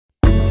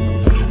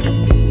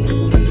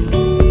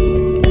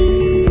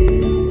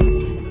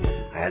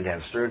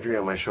have surgery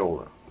on my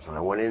shoulder. So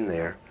I went in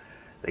there.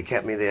 They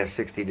kept me there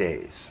 60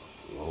 days.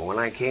 Well, when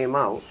I came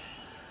out,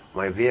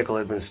 my vehicle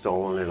had been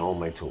stolen and all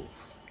my tools.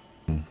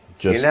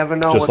 You never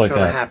know what's going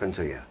to happen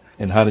to you.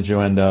 And how did you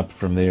end up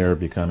from there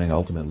becoming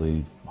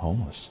ultimately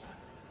homeless?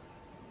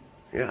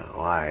 Yeah,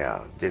 well,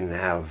 I didn't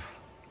have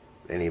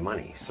any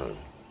money, so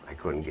I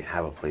couldn't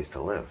have a place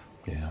to live.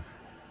 Yeah.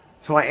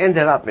 So I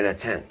ended up in a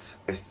tent.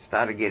 I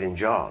started getting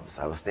jobs.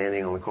 I was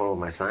standing on the corner with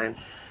my sign,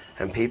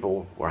 and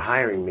people were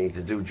hiring me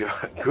to do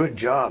good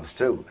jobs,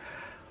 too.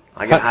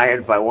 I got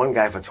hired by one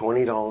guy for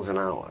 $20 an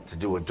hour to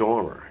do a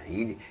dormer.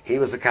 He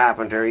was a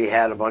carpenter, he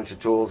had a bunch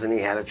of tools, and he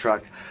had a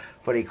truck,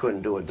 but he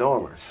couldn't do a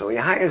dormer. So he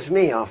hires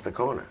me off the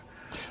corner.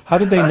 How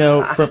did they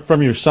know,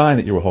 from your sign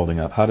that you were holding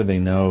up, how did they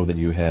know that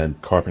you had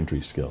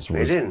carpentry skills?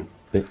 They didn't.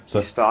 He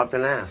stopped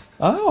and asked.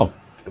 Oh.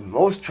 The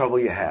most trouble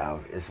you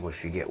have is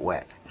if you get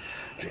wet,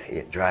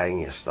 drying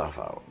your stuff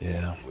out.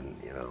 Yeah.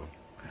 You know.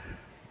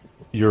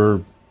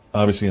 You're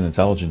obviously an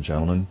intelligent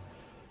gentleman.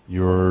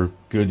 You're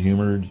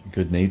good-humored,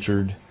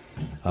 good-natured.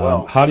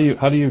 Well, how do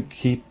you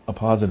keep a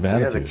positive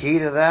attitude? Yeah, the key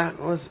to that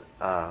was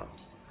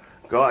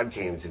God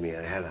came to me.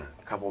 I had a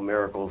couple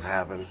miracles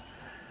happen,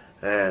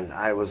 and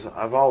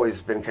I've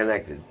always been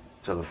connected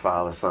to the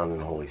Father, Son,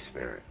 and Holy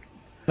Spirit.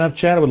 And I've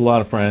chatted with a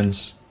lot of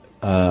friends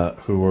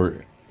who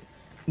are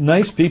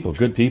nice people,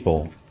 good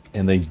people,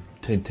 and they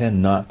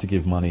tend not to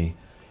give money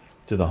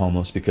to the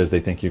homeless because they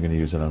think you're going to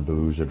use it on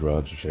booze or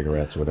drugs or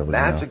cigarettes or whatever.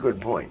 That's a good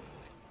point.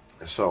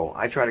 So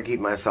I try to keep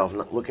myself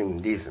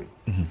looking decent.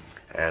 Mm-hmm.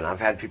 And I've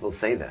had people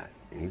say that.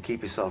 You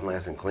keep yourself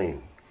nice and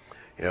clean.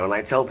 You know, and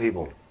I tell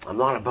people, I'm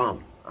not a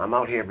bum. I'm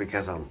out here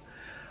because I'm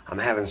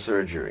having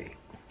surgery.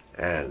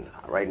 And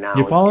right now...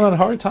 You're falling on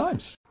hard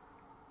times.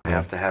 I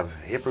have to have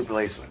hip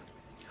replacement.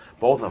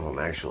 Both of them,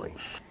 actually.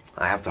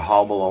 I have to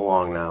hobble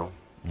along now.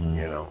 Mm.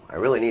 You know, I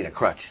really need a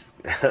crutch.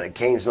 The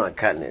cane's not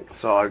cutting it.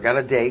 So I've got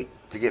a date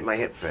to get my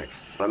hip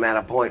fixed. I'm at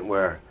a point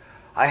where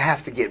I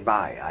have to get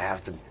by. I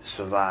have to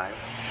survive.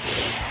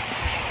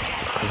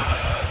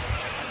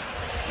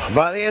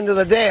 By the end of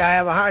the day, I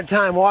have a hard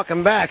time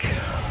walking back.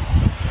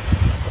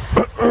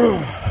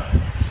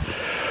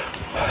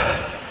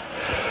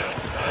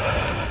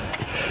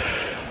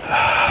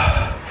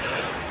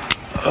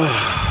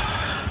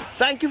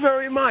 Thank you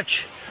very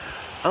much.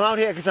 I'm out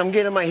here because I'm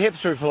getting my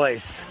hips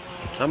replaced.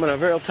 I'm in a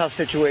very tough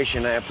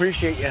situation. I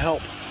appreciate your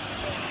help.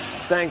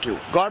 Thank you.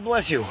 God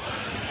bless you.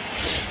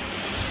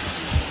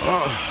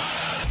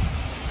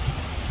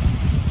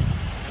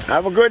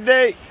 Have a good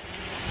day.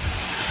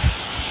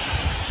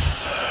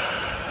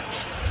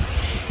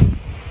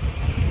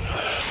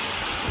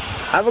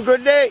 Have a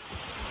good day.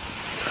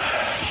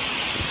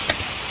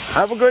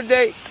 Have a good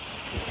day.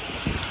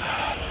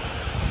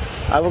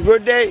 Have a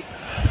good day.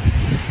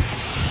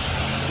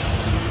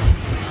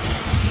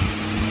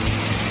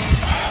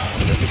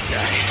 Look at this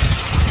guy.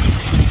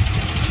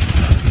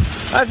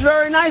 That's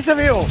very nice of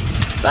you.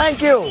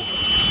 Thank you.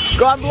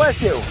 God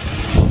bless you.